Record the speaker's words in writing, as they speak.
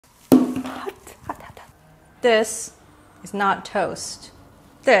This is not toast.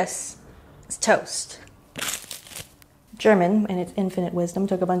 This is toast. German, in its infinite wisdom,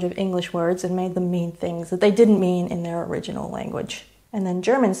 took a bunch of English words and made them mean things that they didn't mean in their original language. And then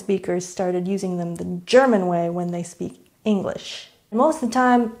German speakers started using them the German way when they speak English. Most of the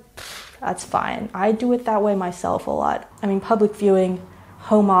time, that's fine. I do it that way myself a lot. I mean, public viewing,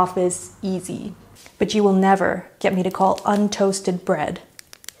 home office, easy. But you will never get me to call untoasted bread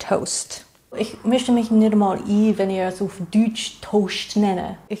toast. Ich möchte mich nicht mal wenn ihr es auf Deutsch Toast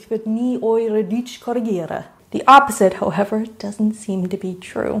nenne. Ich würde nie eure Deutsch korrigieren. The opposite, however, doesn't seem to be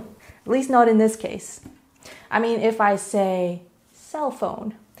true. At least not in this case. I mean, if I say cell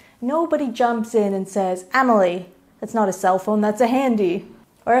phone, nobody jumps in and says, Emily, that's not a cell phone, that's a handy.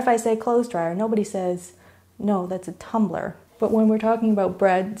 Or if I say clothes dryer, nobody says, no, that's a tumbler. But when we're talking about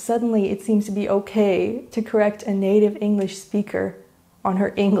bread, suddenly it seems to be okay to correct a native English speaker on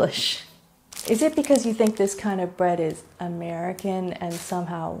her English. Is it because you think this kind of bread is American and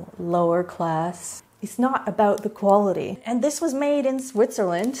somehow lower class? It's not about the quality. And this was made in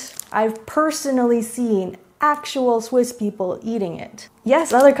Switzerland. I've personally seen actual Swiss people eating it.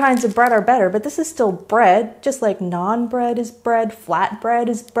 Yes, other kinds of bread are better, but this is still bread, just like non-bread is bread, flat bread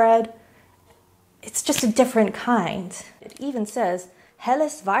is bread. It's just a different kind. It even says,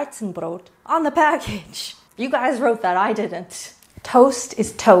 helles Weizenbrot on the package. You guys wrote that, I didn't. Toast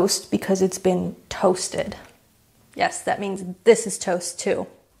is toast because it's been toasted. Yes, that means this is toast too.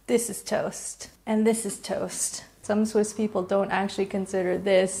 This is toast. And this is toast. Some Swiss people don't actually consider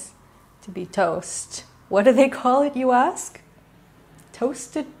this to be toast. What do they call it, you ask?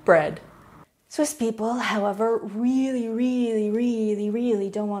 Toasted bread. Swiss people, however, really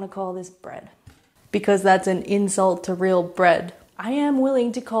don't want to call this bread. Because that's an insult to real bread. I am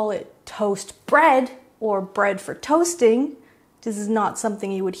willing to call it toast bread or bread for toasting. This is not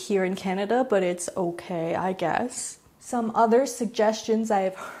something you would hear in Canada, but it's okay, I guess. Some other suggestions I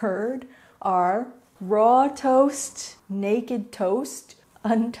have heard are raw toast, naked toast,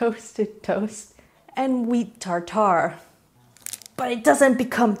 untoasted toast, and wheat tartare. But it doesn't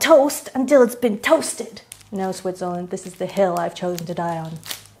become toast until it's been toasted. No, Switzerland, this is the hill I've chosen to die on.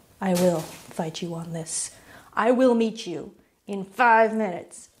 I will fight you on this. I will meet you in 5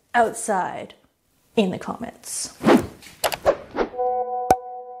 minutes outside in the comments.